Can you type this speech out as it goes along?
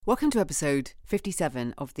Welcome to episode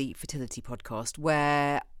 57 of the Fertility podcast,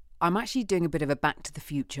 where I'm actually doing a bit of a back to the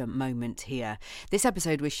future moment here. This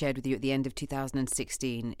episode was shared with you at the end of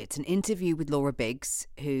 2016. It's an interview with Laura Biggs,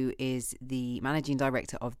 who is the managing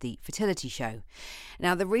director of the Fertility Show.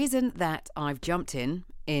 Now, the reason that I've jumped in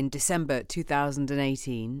December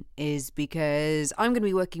 2018 is because I'm going to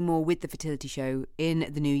be working more with the Fertility Show in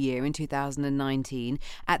the new year, in 2019,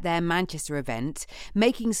 at their Manchester event,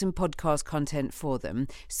 making some podcast content for them.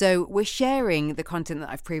 So we're sharing the content that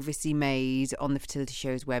I've previously made on the Fertility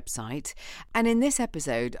Show's website. And in this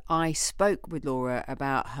episode, I spoke with Laura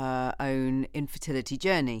about her own infertility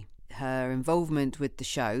journey, her involvement with the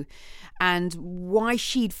show, and why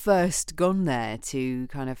she'd first gone there to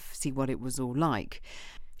kind of see what it was all like.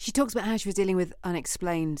 She talks about how she was dealing with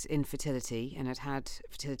unexplained infertility and had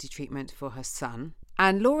fertility treatment for her son.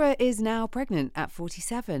 And Laura is now pregnant at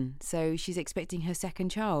 47, so she's expecting her second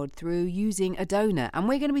child through using a donor. And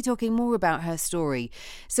we're going to be talking more about her story.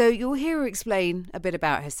 So you'll hear her explain a bit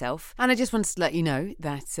about herself. And I just wanted to let you know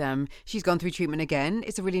that she's gone through treatment again.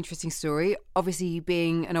 It's a really interesting story, obviously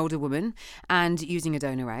being an older woman and using a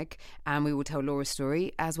donor egg. And we will tell Laura's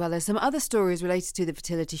story, as well as some other stories related to the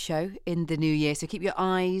Fertility Show in the new year. So keep your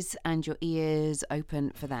eyes and your ears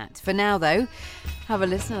open for that. For now, though, have a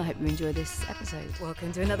listen. I hope you enjoy this episode.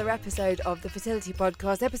 Welcome to another episode of the Fertility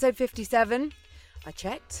Podcast, episode 57. I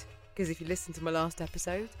checked, because if you listened to my last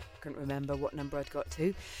episode, I couldn't remember what number I'd got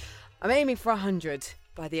to. I'm aiming for 100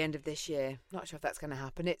 by the end of this year. Not sure if that's going to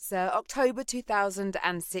happen. It's October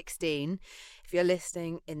 2016, if you're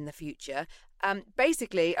listening in the future.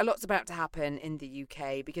 Basically, a lot's about to happen in the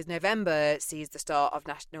UK because November sees the start of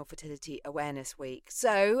National Fertility Awareness Week.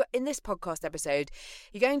 So, in this podcast episode,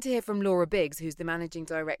 you're going to hear from Laura Biggs, who's the managing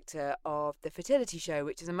director of the Fertility Show,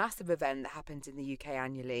 which is a massive event that happens in the UK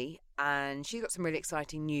annually. And she's got some really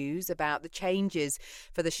exciting news about the changes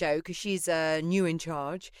for the show because she's new in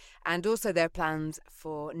charge, and also their plans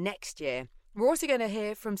for next year. We're also going to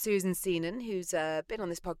hear from Susan Seenan, who's been on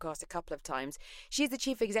this podcast a couple of times. She's the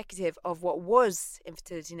chief executive of what was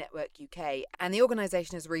Infertility Network UK, and the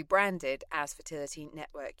organisation has rebranded as Fertility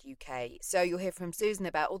Network UK. So you'll hear from Susan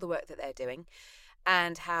about all the work that they're doing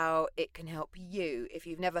and how it can help you if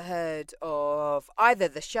you've never heard of either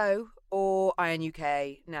the show or Iron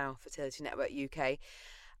UK, now Fertility Network UK.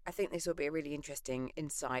 I think this will be a really interesting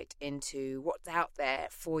insight into what's out there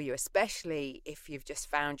for you, especially if you've just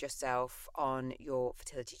found yourself on your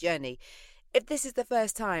fertility journey. If this is the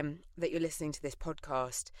first time that you're listening to this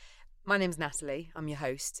podcast, my name's Natalie, I'm your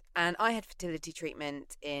host, and I had fertility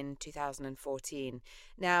treatment in 2014.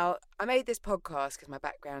 Now, I made this podcast because my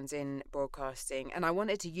background's in broadcasting, and I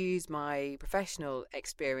wanted to use my professional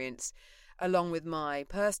experience along with my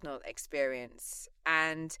personal experience.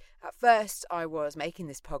 And at first I was making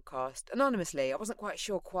this podcast anonymously. I wasn't quite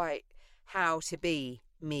sure how to be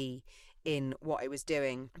me in what I was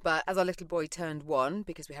doing. But as our little boy turned 1,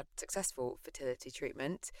 because we had successful fertility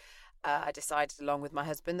treatment, I decided along with my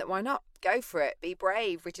husband that why not? Go for it, be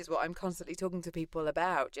brave, which is what I'm constantly talking to people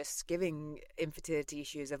about, just giving infertility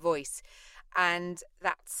issues a voice. And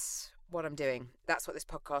that's what I'm doing. That's what this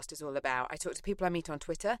podcast is all about. I talk to people I meet on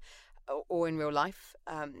Twitter or in real life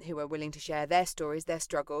who are willing to share their stories, their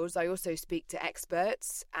struggles. I also speak to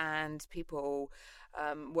experts and people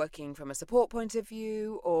working from a support point of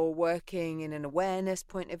view or working in an awareness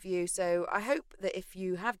point of view. So I hope that if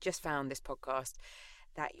you have just found this podcast,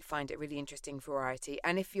 that you find it really interesting variety.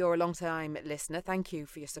 And if you're a long-time listener, thank you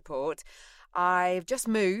for your support. I've just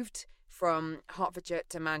moved from Hertfordshire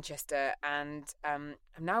to Manchester, and I'm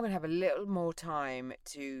now going to have a little more time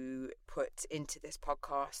to put into this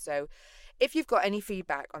podcast. So if you've got any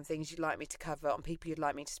feedback on things you'd like me to cover, on people you'd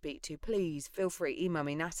like me to speak to, please feel free, email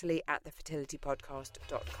me,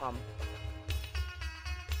 natalie@thefertilitypodcast.com.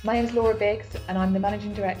 My name's Laura Biggs, and I'm the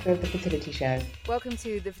Managing Director of the Fertility Show. Welcome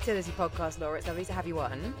to the Fertility Podcast, Laura. It's lovely to have you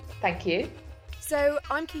on. Thank you. So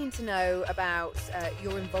I'm keen to know about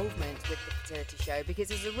your involvement with the Fertility Show, because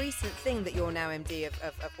it's a recent thing that you're now MD of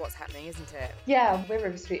what's happening, isn't it? Yeah, we're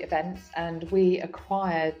River Street Events, and we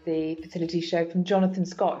acquired the Fertility Show from Jonathan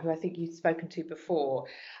Scott, who I think you've spoken to before.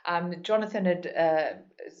 Jonathan had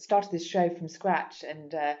started this show from scratch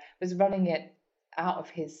and was running it out of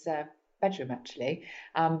his bedroom, actually,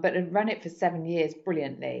 but had run it for 7 years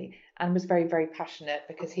brilliantly and was very, very passionate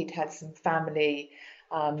because he'd had some family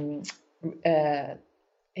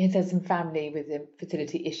with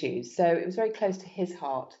fertility issues, so it was very close to his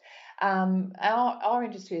heart. Our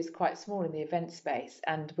industry is quite small in the event space,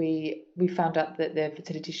 and we found out that the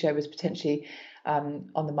Fertility Show was potentially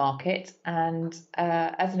on the market, and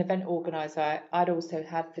as an event organizer, I'd also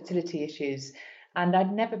had fertility issues And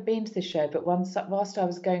I'd never been to the show, but whilst I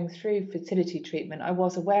was going through fertility treatment, I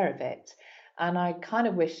was aware of it. And I kind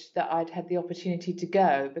of wish that I'd had the opportunity to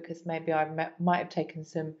go, because maybe might have taken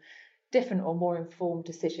some different or more informed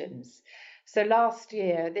decisions. So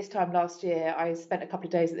this time last year, I spent a couple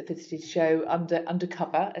of days at the Fertility Show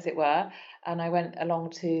undercover, as it were, and I went along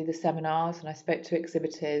to the seminars and I spoke to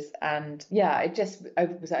exhibitors, and yeah, it just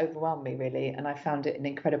was overwhelmed me really, and I found it an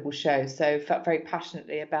incredible show. So felt very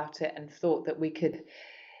passionately about it and thought that we could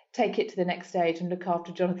take it to the next stage and look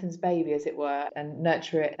after Jonathan's baby, as it were, and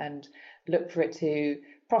nurture it and look for it to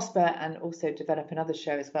prosper and also develop another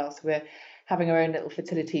show as well. So we're having our own little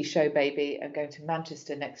fertility show baby and going to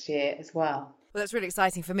Manchester next year as well. Well, that's really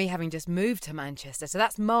exciting for me, having just moved to Manchester. So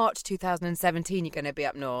that's March 2017 you're going to be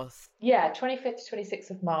up north. Yeah, 25th to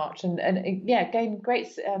 26th of March. And yeah, gained great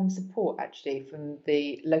support actually from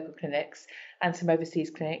the local clinics and some overseas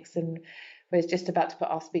clinics. And we're just about to put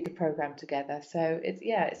our speaker programme together. So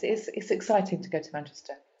it's exciting to go to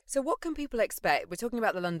Manchester. So what can people expect? We're talking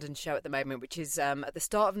about the London show at the moment, which is at the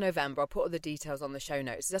start of November. I'll put all the details on the show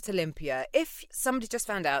notes. It's at Olympia. If somebody just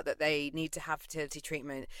found out that they need to have fertility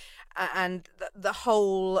treatment and the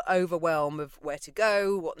whole overwhelm of where to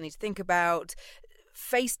go, what they need to think about,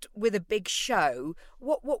 faced with a big show,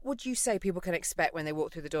 what would you say people can expect when they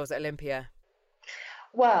walk through the doors at Olympia?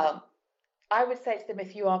 Well, I would say to them,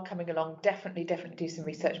 if you are coming along, definitely do some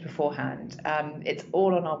research beforehand. It's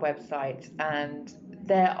all on our website, and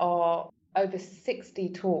there are over 60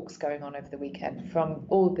 talks going on over the weekend from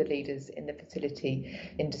all the leaders in the fertility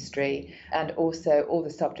industry, and also all the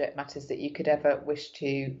subject matters that you could ever wish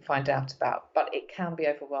to find out about. But it can be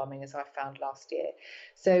overwhelming, as I found last year.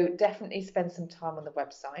 So definitely spend some time on the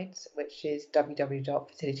website, which is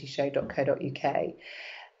www.fertilityshow.co.uk.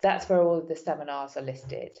 That's where all of the seminars are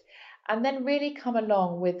listed. And then really come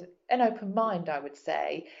along with an open mind, I would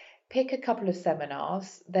say. Pick a couple of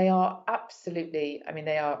seminars. They are absolutely,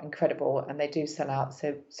 they are incredible, and they do sell out.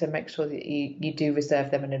 So make sure that you do reserve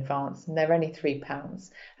them in advance. And they're only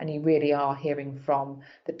 £3, and you really are hearing from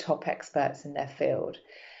the top experts in their field.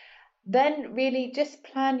 Then really just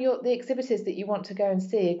plan the exhibitors that you want to go and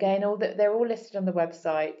see. Again, they're all listed on the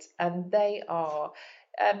website, and they are,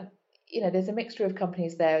 there's a mixture of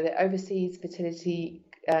companies there. The overseas fertility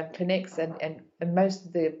clinics and most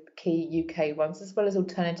of the key UK ones, as well as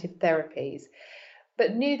alternative therapies.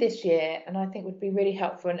 But new this year, and I think would be really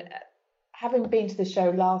helpful, and having been to the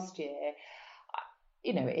show last year,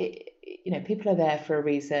 people are there for a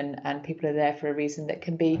reason, and people are there for a reason that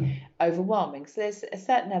can be overwhelming. So there's a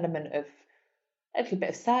certain element of a little bit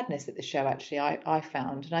of sadness at the show, actually, I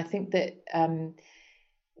found. And I think that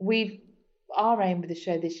our aim with the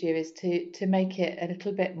show this year is to make it a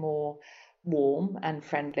little bit more warm and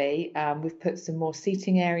friendly. We've put some more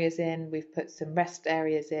seating areas in, we've put some rest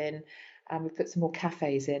areas in, and we've put some more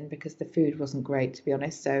cafes in, because the food wasn't great, to be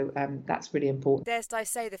honest. So that's really important. Dared I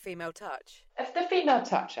say the female touch? The female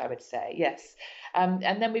touch, I would say, yes. And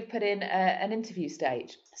then we've put in an interview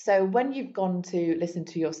stage. So when you've gone to listen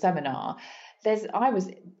to your seminar, I was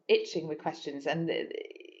itching with questions, and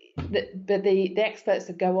the experts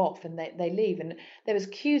that go off and they leave, and there was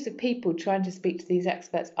queues of people trying to speak to these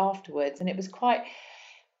experts afterwards, and it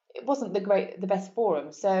wasn't the best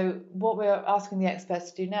forum. So what we're asking the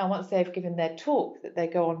experts to do now, once they've given their talk, that they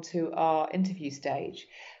go on to our interview stage,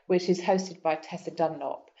 which is hosted by Tessa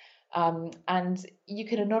Dunlop. And you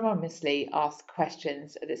can anonymously ask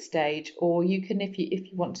questions at this stage, or you can, if you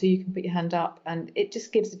want to, you can put your hand up, and it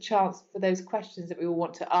just gives a chance for those questions that we all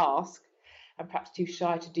want to ask and perhaps too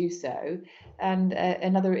shy to do so, and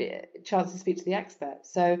another chance to speak to the expert.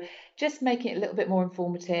 So just making it a little bit more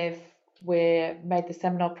informative. We've made the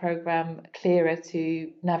seminar programme clearer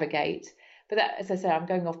to navigate. But that, as I say, I'm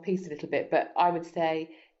going off piece a little bit, but I would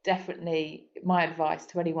say definitely my advice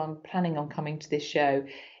to anyone planning on coming to this show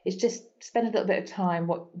is just spend a little bit of time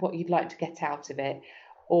what you'd like to get out of it,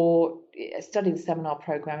 or study the seminar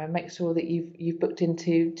programme and make sure that you've booked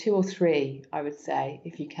into 2 or 3, I would say,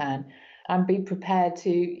 if you can. And be prepared to,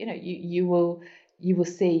 you will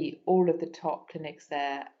see all of the top clinics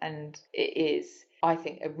there, and it is, I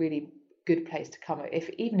think, a really good place to come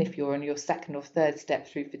even if you're on your 2nd or 3rd step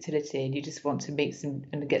through fertility and you just want to meet some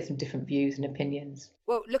and get some different views and opinions.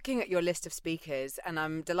 Well, looking at your list of speakers, and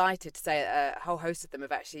I'm delighted to say a whole host of them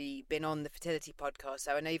have actually been on the Fertility podcast.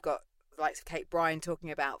 So I know you've got the likes of Kate Bryan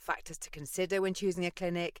talking about factors to consider when choosing a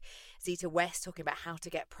clinic, Zita West talking about how to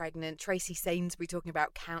get pregnant, Tracy Sainsbury talking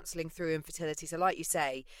about counselling through infertility. So like you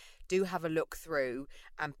say, do have a look through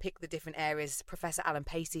and pick the different areas. Professor Alan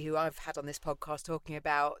Pacey, who I've had on this podcast, talking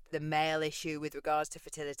about the male issue with regards to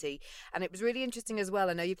fertility. And it was really interesting as well.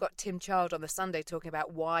 I know you've got Tim Child on the Sunday talking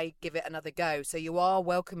about why give it another go. So you are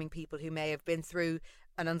welcoming people who may have been through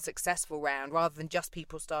an unsuccessful round rather than just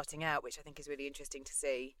people starting out, which I think is really interesting to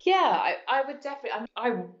see. Yeah, I would definitely.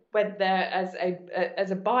 I went there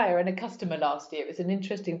as a buyer and a customer last year. It was an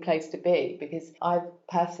interesting place to be because I've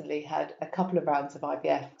personally had a couple of rounds of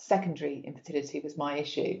IVF. Secondary infertility was my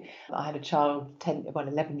issue. I had a child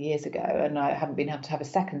 11 years ago, and I haven't been able to have a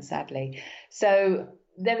second, sadly. So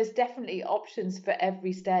there is definitely options for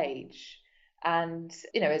every stage. And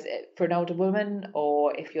as for an older woman,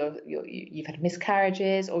 or if you've had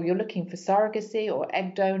miscarriages, or you're looking for surrogacy or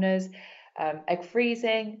egg donors, egg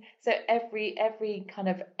freezing. So every kind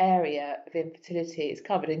of area of infertility is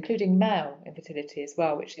covered, including male infertility as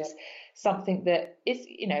well, which is something that is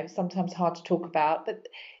sometimes hard to talk about, but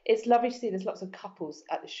it's lovely to see there's lots of couples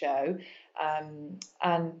at the show, and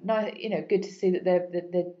good to see that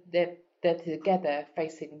they're together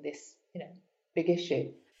facing this big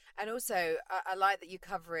issue. And also, I like that you're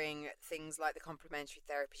covering things like the complementary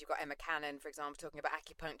therapies. You've got Emma Cannon, for example, talking about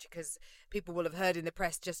acupuncture, because people will have heard in the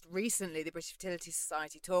press just recently the British Fertility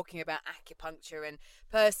Society talking about acupuncture. And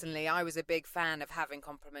personally, I was a big fan of having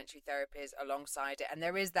complementary therapies alongside it. And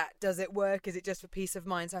there is that, does it work? Is it just for peace of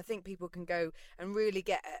mind? So I think people can go and really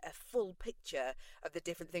get a full picture of the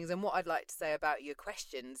different things. And what I'd like to say about your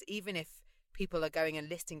questions, even if people are going and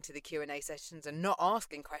listening to the Q&A sessions and not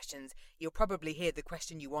asking questions, you'll probably hear the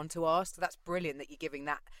question you want to ask. So that's brilliant that you're giving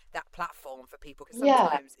that platform for people, because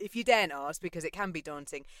sometimes if you daren't ask, because it can be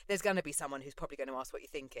daunting, there's going to be someone who's probably going to ask what you're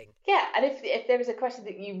thinking. Yeah, and if there is a question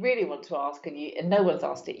that you really want to ask and no one's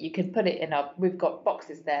asked it, you can put it in we've got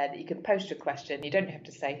boxes there that you can post your question. You don't have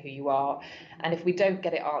to say who you are, and if we don't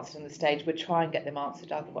get it answered on the stage, we'll try and get them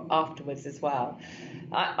answered afterwards as well.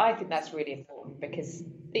 I think that's really important, because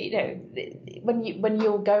when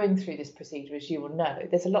you're going through this procedure, as you will know,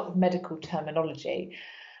 there's a lot of medical terminology,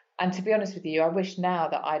 and to be honest with you, I wish now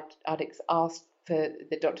that I'd asked for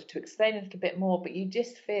the doctor to explain a little bit more, but you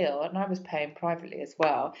just feel, and I was paying privately as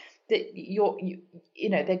well, that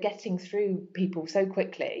they're getting through people so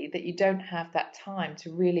quickly that you don't have that time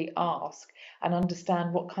to really ask and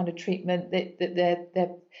understand what kind of treatment that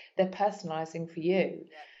they're personalising for you.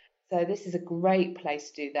 Yeah. So this is a great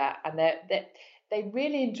place to do that, and they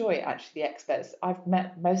really enjoy it, actually, the experts. I've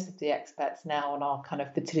met most of the experts now on our kind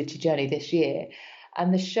of fertility journey this year,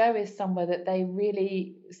 and the show is somewhere that they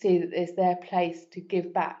really see that it's their place to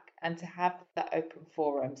give back and to have that open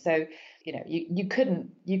forum. So, you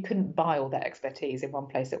couldn't buy all that expertise in one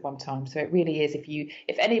place at one time. So it really is,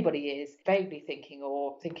 if anybody is vaguely thinking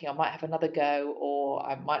I might have another go, or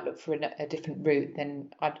I might look for a different route,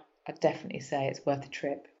 then I'd definitely say it's worth a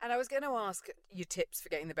trip. And I was going to ask your tips for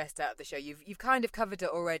getting the best out of the show. You've kind of covered it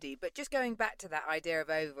already, but just going back to that idea of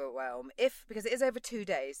overwhelm, because it is over 2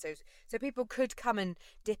 days, so people could come and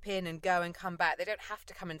dip in and go and come back. They don't have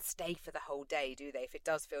to come and stay for the whole day, do they, if it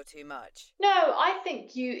does feel too much? No, I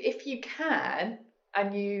think if you can,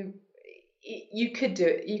 and you could do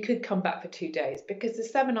it, you could come back for 2 days, because the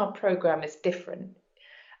seminar program is different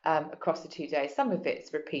across the 2 days. Some of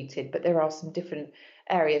it's repeated, but there are some different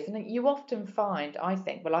areas, and you often find, I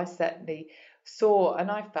think, well, I certainly saw,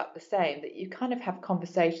 and I felt the same, that you kind of have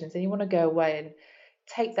conversations and you want to go away and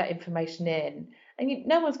take that information in, and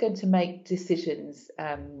no one's going to make decisions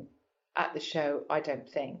at the show, I don't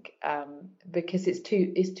think, because it's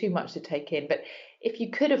too much to take in. But if you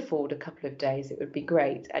could afford a couple of days, it would be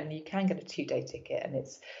great, and you can get a 2-day ticket, and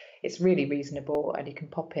it's really reasonable, and you can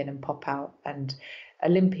pop in and pop out. And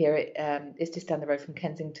Olympia is just down the road from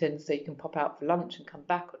Kensington, so you can pop out for lunch and come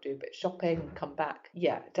back, or do a bit of shopping and come back.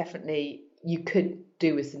 Yeah, definitely you could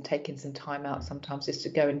do with taking some time out sometimes, just to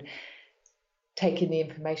go and take in the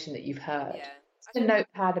information that you've heard. Yeah. A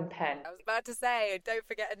notepad and pen. I was about to say, don't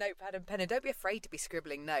forget a notepad and pen, and don't be afraid to be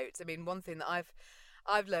scribbling notes. I mean, one thing that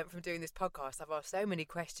I've learned from doing this podcast, I've asked so many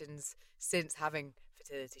questions since having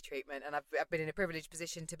fertility treatment, and I've been in a privileged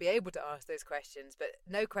position to be able to ask those questions. But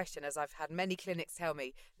no question, as I've had many clinics tell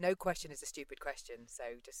me, no question is a stupid question. So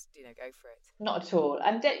just go for it. Not at all.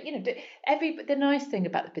 And the nice thing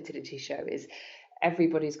about the fertility show is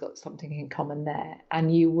everybody's got something in common there,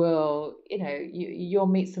 and you will you'll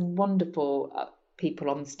meet some wonderful people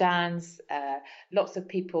on stands. Lots of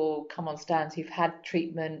people come on stands who've had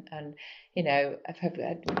treatment and have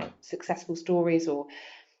had successful stories. Or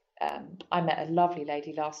I met a lovely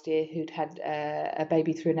lady last year who'd had a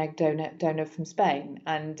baby through an egg donor from Spain,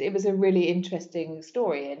 and it was a really interesting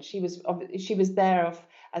story. And she was there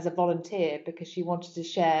as a volunteer because she wanted to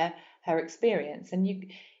share her experience. And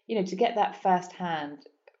you to get that first-hand,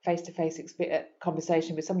 face-to-face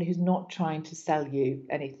conversation with somebody who's not trying to sell you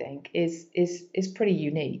anything is pretty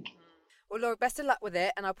unique. Well, Laura, best of luck with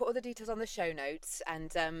it, and I'll put all the details on the show notes.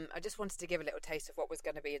 And I just wanted to give a little taste of what was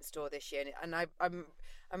going to be in store this year, and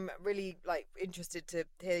I'm really interested to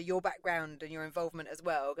hear your background and your involvement as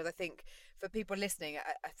well, because I think for people listening,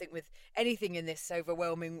 I think with anything in this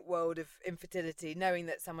overwhelming world of infertility, knowing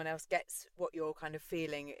that someone else gets what you're kind of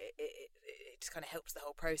feeling, it just kind of helps the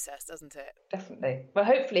whole process, doesn't it? Definitely. Well,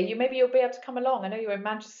 hopefully you'll be able to come along. I know you're in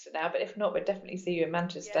Manchester now, but if not, we'll definitely see you in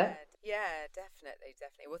Manchester. Yeah, definitely.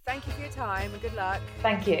 Well, thank you for your time and good luck.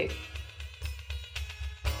 Thank you.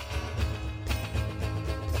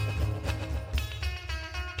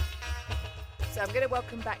 So I'm going to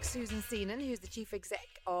welcome back Susan Seenan, who's the Chief Exec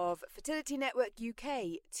of Fertility Network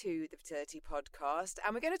UK, to the Fertility Podcast.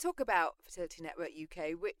 And we're going to talk about Fertility Network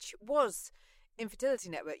UK, which was Infertility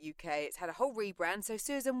Network UK. It's had a whole rebrand. So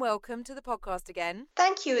Susan, welcome to the podcast again.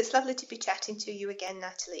 Thank you. It's lovely to be chatting to you again,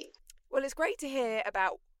 Natalie. Well, it's great to hear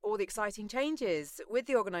about all the exciting changes with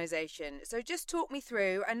the organisation. So just talk me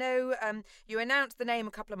through. I know you announced the name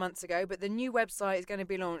a couple of months ago, but the new website is going to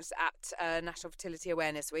be launched at National Fertility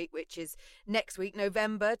Awareness Week, which is next week,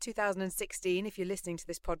 November 2016, if you're listening to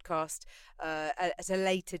this podcast at a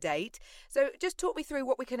later date. So just talk me through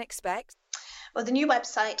what we can expect. Well, the new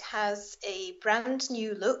website has a brand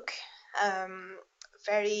new look,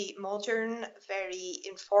 very modern, very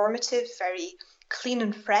informative, very clean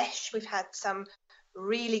and fresh. We've had some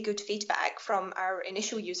really good feedback from our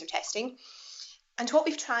initial user testing. And what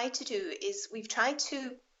we've tried to do is we've tried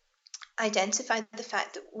to identify the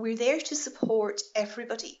fact that we're there to support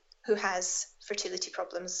everybody who has fertility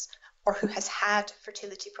problems or who has had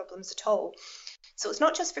fertility problems at all. So it's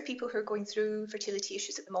not just for people who are going through fertility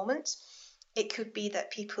issues at the moment. It could be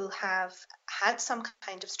that people have had some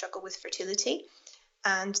kind of struggle with fertility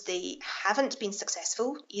and they haven't been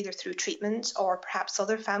successful either through treatment or perhaps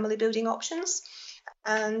other family building options.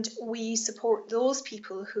 And we support those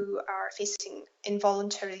people who are facing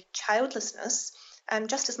involuntary childlessness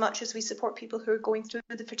just as much as we support people who are going through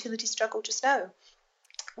the fertility struggle just now.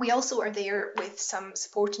 We also are there with some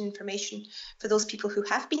support and information for those people who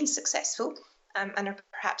have been successful and are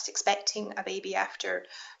perhaps expecting a baby after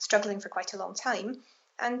struggling for quite a long time.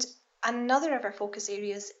 And another of our focus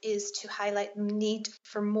areas is to highlight the need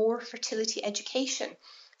for more fertility education.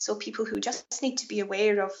 So people who just need to be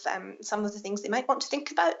aware of some of the things they might want to think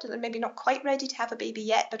about, and they're maybe not quite ready to have a baby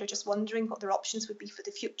yet, but are just wondering what their options would be for the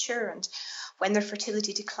future and when their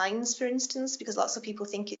fertility declines, for instance, because lots of people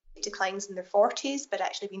think it declines in their 40s, but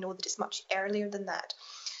actually we know that it's much earlier than that.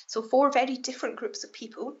 So 4 very different groups of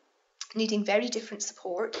people needing very different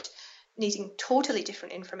support, needing totally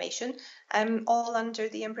different information, all under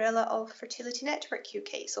the umbrella of Fertility Network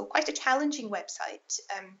UK. So quite a challenging website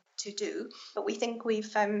to do, but we think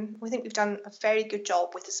we've done a very good job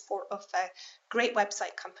with the support of a great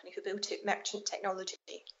website company who built it, Merchant Technology.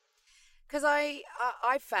 Because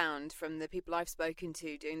I've found from the people I've spoken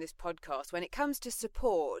to doing this podcast, when it comes to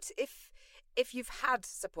support, if you've had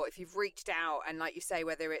support, if you've reached out, and like you say,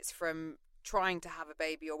 whether it's from trying to have a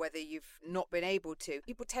baby or whether you've not been able to,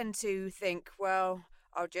 people tend to think, well,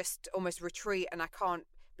 I'll just almost retreat and I can't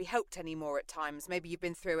be helped anymore at times. Maybe you've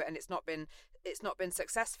been through it and it's not been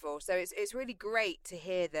successful. So it's really great to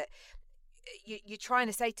hear that you're trying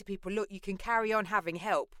to say to people, look, you can carry on having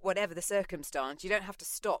help, whatever the circumstance. You don't have to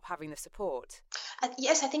stop having the support.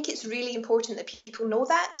 Yes, I think it's really important that people know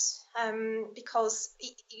that, because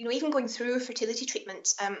even going through fertility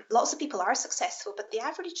treatment, lots of people are successful, but the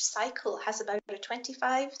average cycle has about a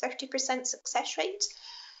 25-30% success rate.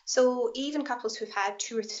 So even couples who've had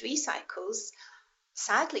 2 or 3 cycles,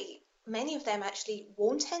 sadly, many of them actually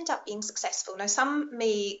won't end up being successful. Now, some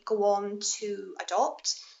may go on to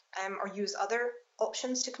adopt or use other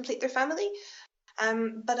options to complete their family.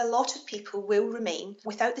 But a lot of people will remain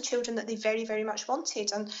without the children that they very, very much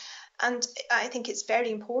wanted. And I think it's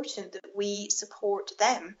very important that we support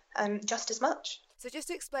them just as much. So just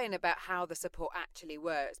to explain about how the support actually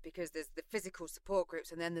works, because there's the physical support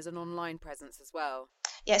groups and then there's an online presence as well.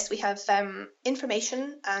 Yes, we have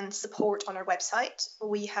information and support on our website.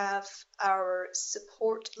 We have our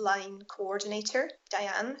support line coordinator,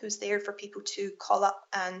 Diane, who's there for people to call up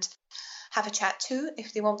and have a chat to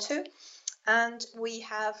if they want to. And we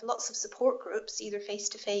have lots of support groups, either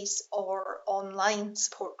face-to-face or online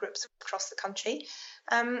support groups across the country.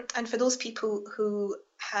 And for those people who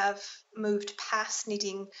have moved past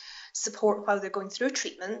needing support while they're going through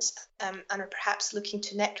treatment and are perhaps looking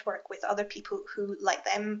to network with other people who, like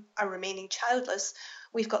them, are remaining childless,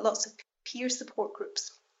 we've got lots of peer support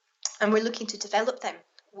groups. And we're looking to develop them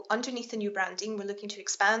underneath the new branding, we're looking to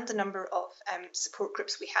expand the number of support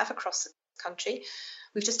groups we have across the country.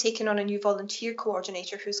 We've just taken on a new volunteer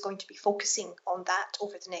coordinator who's going to be focusing on that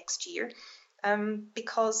over the next year,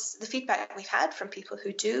 because the feedback we've had from people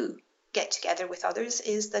who do get together with others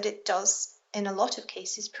is that it does, in a lot of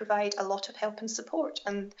cases, provide a lot of help and support,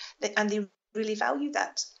 and they really value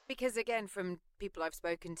that. Because again, from people I've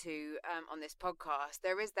spoken to on this podcast,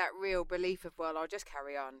 there is that real belief of, well, I'll just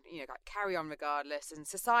carry on, like carry on regardless. And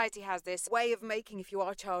society has this way of making, if you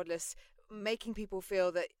are childless, making people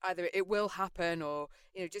feel that either it will happen or,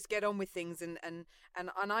 just get on with things. And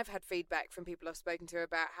I've had feedback from people I've spoken to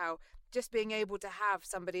about how just being able to have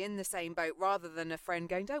somebody in the same boat rather than a friend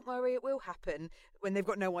going, don't worry, it will happen, when they've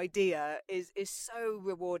got no idea, is so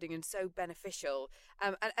rewarding and so beneficial.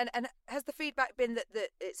 And has the feedback been that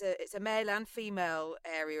it's a male and female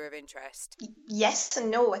area of interest? Yes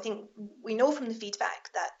and no. I think we know from the feedback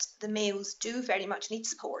that the males do very much need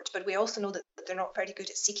support, but we also know that they're not very good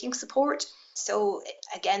at seeking support. So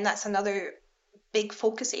again, that's another big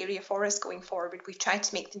focus area for us going forward. We've tried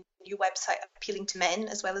to make the new website appealing to men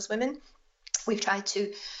as well as women. We've tried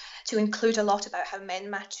to include a lot about how men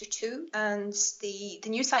matter too, and the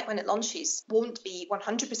new site, when it launches, won't be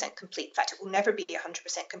 100% complete. In fact, it will never be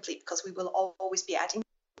 100% complete because we will always be adding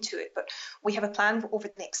to it, but we have a plan over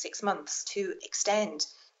the next 6 months to extend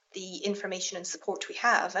the information and support we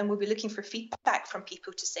have, and we'll be looking for feedback from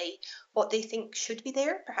people to say what they think should be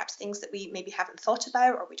there, perhaps things that we maybe haven't thought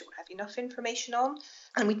about or we don't have enough information on.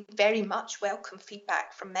 And we very much welcome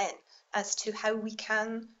feedback from men as to how we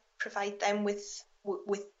can provide them with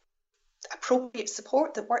appropriate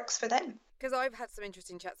support that works for them. Because I've had some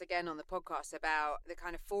interesting chats again on the podcast about the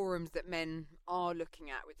kind of forums that men are looking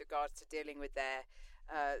at with regards to dealing with their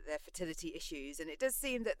fertility issues, and it does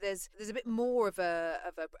seem that there's a bit more of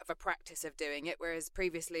a practice of doing it, whereas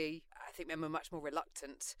previously I think men were much more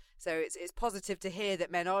reluctant. So it's positive to hear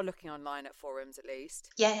that men are looking online at forums, at least.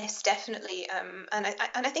 Yes, definitely, and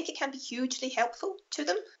I think it can be hugely helpful to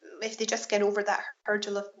them if they just get over that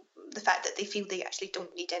hurdle of the fact that they feel they actually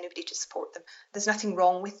don't need anybody to support them. There's nothing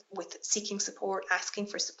wrong with seeking support, asking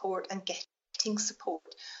for support, and getting support,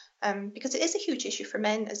 because it is a huge issue for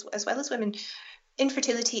men as well as women.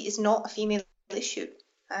 Infertility is not a female issue.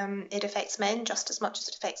 It affects men just as much as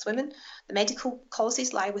it affects women. The medical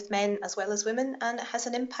causes lie with men as well as women, and it has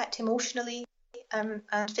an impact emotionally and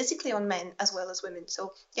physically on men as well as women.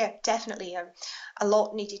 So yeah, definitely a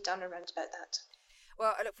lot needed done around about that.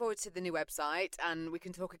 Well, I look forward to the new website, and we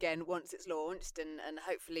can talk again once it's launched and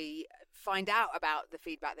hopefully find out about the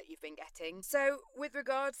feedback that you've been getting. So with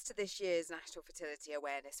regards to this year's National Fertility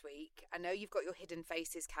Awareness Week, I know you've got your Hidden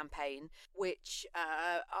Faces campaign, which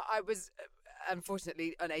I was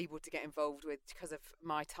unfortunately unable to get involved with because of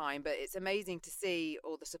my time, but it's amazing to see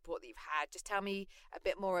all the support that you've had. Just tell me a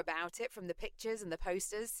bit more about it from the pictures and the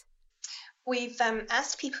posters. We've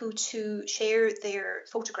asked people to share their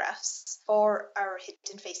photographs for our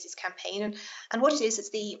Hidden Faces campaign, and what it is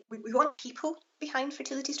we want people behind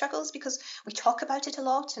fertility struggles, because we talk about it a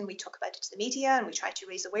lot and we talk about it to the media and we try to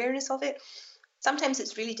raise awareness of it. Sometimes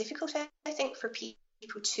it's really difficult, I think, for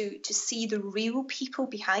people to see the real people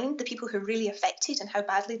behind, the people who are really affected and how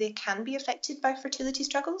badly they can be affected by fertility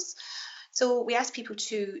struggles. So we asked people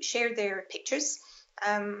to share their pictures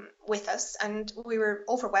with us, and we were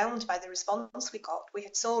overwhelmed by the response we got. We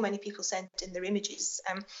had so many people send in their images.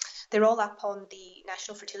 They're all up on the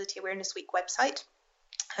National Fertility Awareness Week website,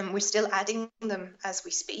 and we're still adding them as we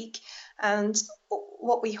speak. And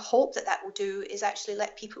what we hope that will do is actually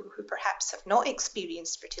let people who perhaps have not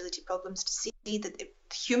experienced fertility problems to see the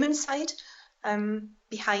human side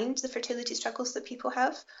behind the fertility struggles that people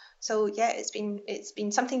have. So yeah, it's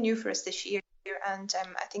been something new for us this year. And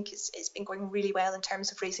I think it's been going really well in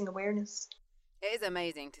terms of raising awareness. It is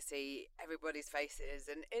amazing to see everybody's faces,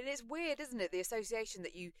 and it is weird, isn't it, the association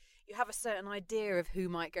that you have a certain idea of who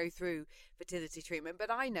might go through fertility treatment. But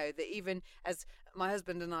I know that even as my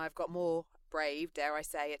husband and I have got more brave, dare I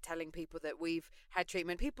say, at telling people that we've had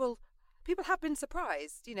treatment, people have been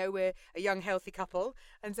surprised. We're a young, healthy couple,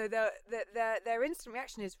 and so their instant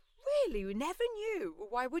reaction is, really, we never knew. Well,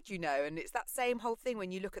 why would you know? And it's that same whole thing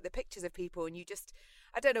when you look at the pictures of people and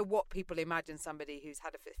I don't know what people imagine somebody who's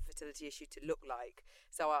had a fertility issue to look like.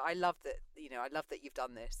 So I love that, I love that you've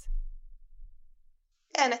done this.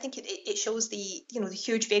 And I think it shows the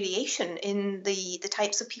huge variation in the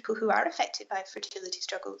types of people who are affected by fertility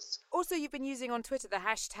struggles. Also, you've been using on Twitter the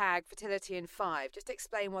hashtag Fertility in5. Just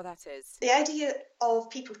explain what that is. The idea of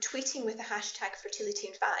people tweeting with the hashtag Fertility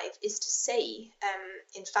in5 is to say,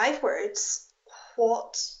 in 5 words,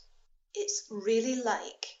 what it's really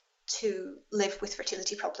like to live with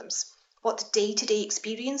fertility problems. what the day-to-day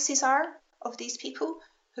experiences are of these people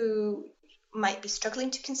who might be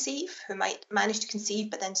struggling to conceive, who might manage to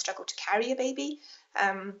conceive but then struggle to carry a baby.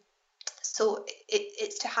 So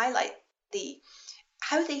it's to highlight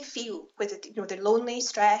how they feel, whether they're lonely,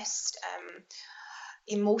 stressed,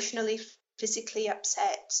 emotionally, physically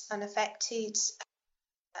upset, unaffected,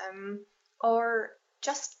 or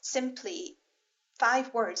just simply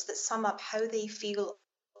 5 words that sum up how they feel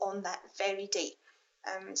on that very day.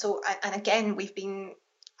 And again, we've been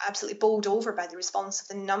absolutely bowled over by the response of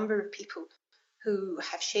the number of people who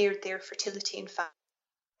have shared their fertility in 5.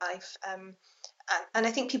 And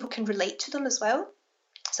I think people can relate to them as well.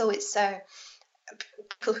 So it's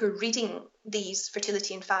people who are reading these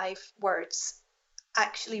fertility in 5 words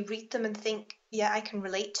actually read them and think, yeah, I can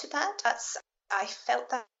relate to that. I felt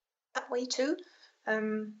that way too.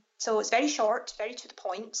 So it's very short, very to the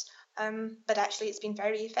point, but actually it's been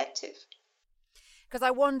very effective. Because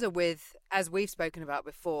I wonder as we've spoken about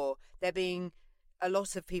before, there being a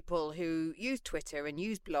lot of people who use Twitter and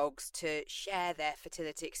use blogs to share their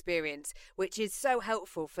fertility experience, which is so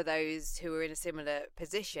helpful for those who are in a similar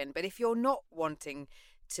position. But if you're not wanting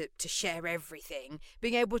to share everything,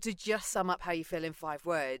 being able to just sum up how you feel in 5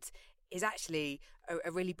 words is actually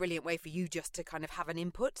a really brilliant way for you just to kind of have an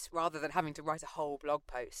input rather than having to write a whole blog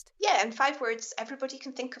post. Yeah, and 5 words, everybody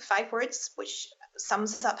can think of 5 words, which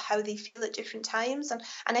sums up how they feel at different times. And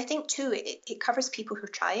I think too, it covers people who are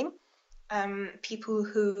trying, people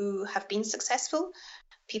who have been successful,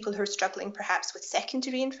 people who are struggling perhaps with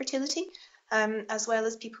secondary infertility, as well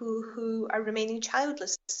as people who are remaining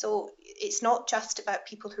childless. So it's not just about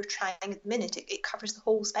people who are trying at the minute, it covers the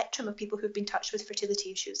whole spectrum of people who've been touched with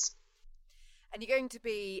fertility issues. And you're going to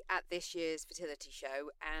be at this year's fertility show,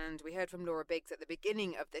 and we heard from Laura Biggs at the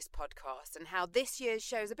beginning of this podcast and how this year's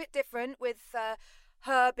show is a bit different with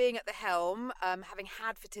her being at the helm, having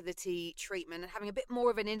had fertility treatment and having a bit more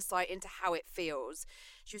of an insight into how it feels.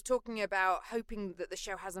 She was talking about hoping that the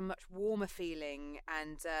show has a much warmer feeling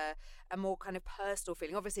and a more kind of personal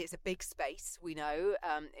feeling. Obviously, it's a big space. We know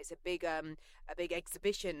it's a big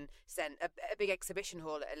exhibition a big exhibition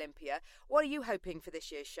hall at Olympia. What are you hoping for this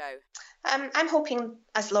year's show? I'm hoping,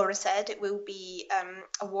 as Laura said, it will be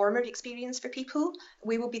a warmer experience for people.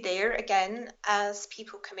 We will be there again as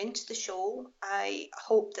people come into the show. I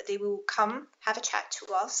hope that they will come, have a chat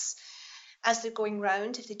to us as they're going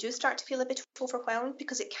round, if they do start to feel a bit overwhelmed,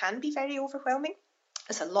 because it can be very overwhelming.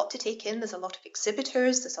 There's a lot to take in. There's a lot of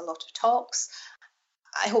exhibitors. There's a lot of talks.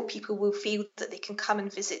 I hope people will feel that they can come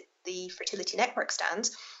and visit the Fertility Network stand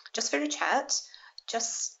just for a chat,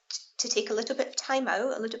 just to take a little bit of time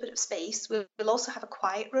out, a little bit of space. We'll also have a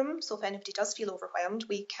quiet room, so if anybody does feel overwhelmed,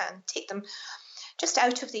 we can take them just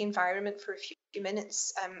out of the environment for a few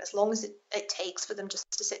minutes, as long as it takes for them just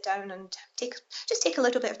to sit down and take a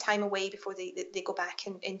little bit of time away before they go back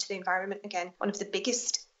into the environment again. One of the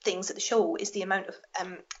biggest things at the show is the amount of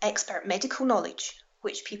expert medical knowledge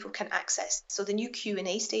which people can access. So the new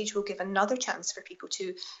Q&A stage will give another chance for people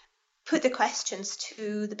to put the questions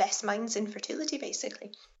to the best minds in fertility,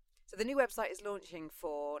 basically. So the new website is launching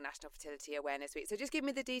for National Fertility Awareness Week. So just give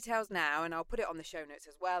me the details now and I'll put it on the show notes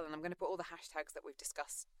as well. And I'm going to put all the hashtags that we've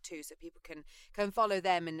discussed too, so people can follow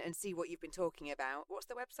them and see what you've been talking about. What's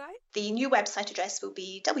the website? The new website address will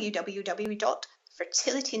be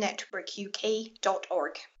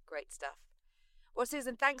www.fertilitynetworkuk.org. Great stuff. Well,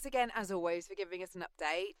 Susan, thanks again, as always, for giving us an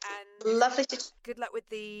update. And lovely to... Good luck with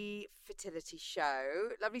the fertility show.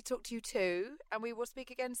 Lovely to talk to you too. And we will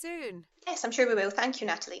speak again soon. Yes, I'm sure we will. Thank you,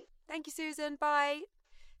 Natalie. Thank you, Susan. Bye.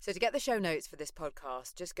 So to get the show notes for this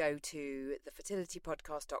podcast, just go to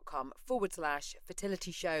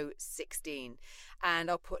thefertilitypodcast.com/fertility show 16. And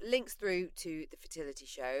I'll put links through to the fertility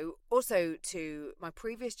show, also to my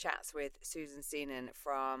previous chats with Susan Seenan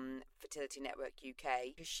from Fertility Network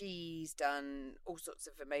UK. She's done all sorts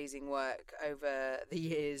of amazing work over the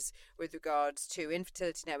years with regards to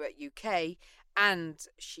Infertility Network UK, and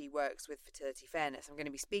she works with Fertility Fairness. I'm going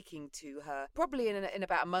to be speaking to her probably in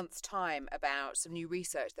about a month's time about some new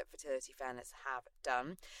research that Fertility Fairness have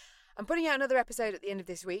done. I'm putting out another episode at the end of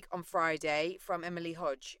this week on Friday from Emily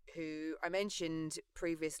Hodge, who I mentioned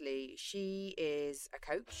previously. She is a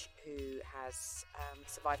coach who has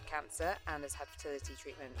survived cancer and has had fertility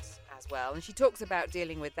treatment as well. And she talks about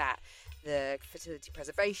dealing with that, the fertility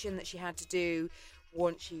preservation that she had to do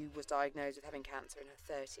once she was diagnosed with having cancer in her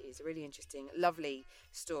 30s. A really interesting, lovely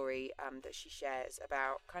story that she shares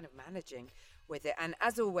about kind of managing with it. And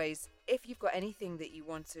as always, if you've got anything that you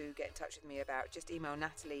want to get in touch with me about, just email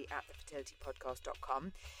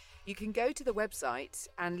natalie@thefertilitypodcast.com. You can go to the website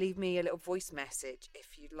and leave me a little voice message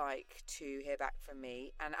if you'd like to hear back from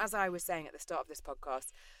me. And as I was saying at the start of this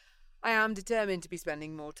podcast, I am determined to be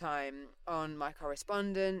spending more time on my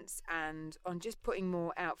correspondence and on just putting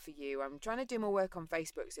more out for you. I'm trying to do more work on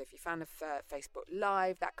Facebook, so if you're a fan of Facebook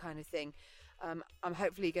Live, that kind of thing, I'm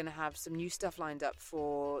hopefully going to have some new stuff lined up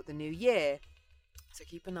for the new year. So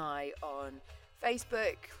keep an eye on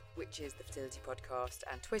Facebook, which is the Fertility Podcast,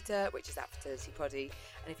 and Twitter, which is @FertilityPoddy.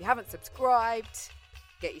 And if you haven't subscribed,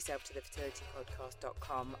 get yourself to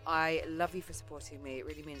thefertilitypodcast.com. I love you for supporting me. It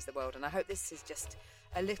really means the world. And I hope this is just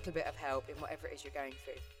a little bit of help in whatever it is you're going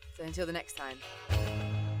through. So until the next time.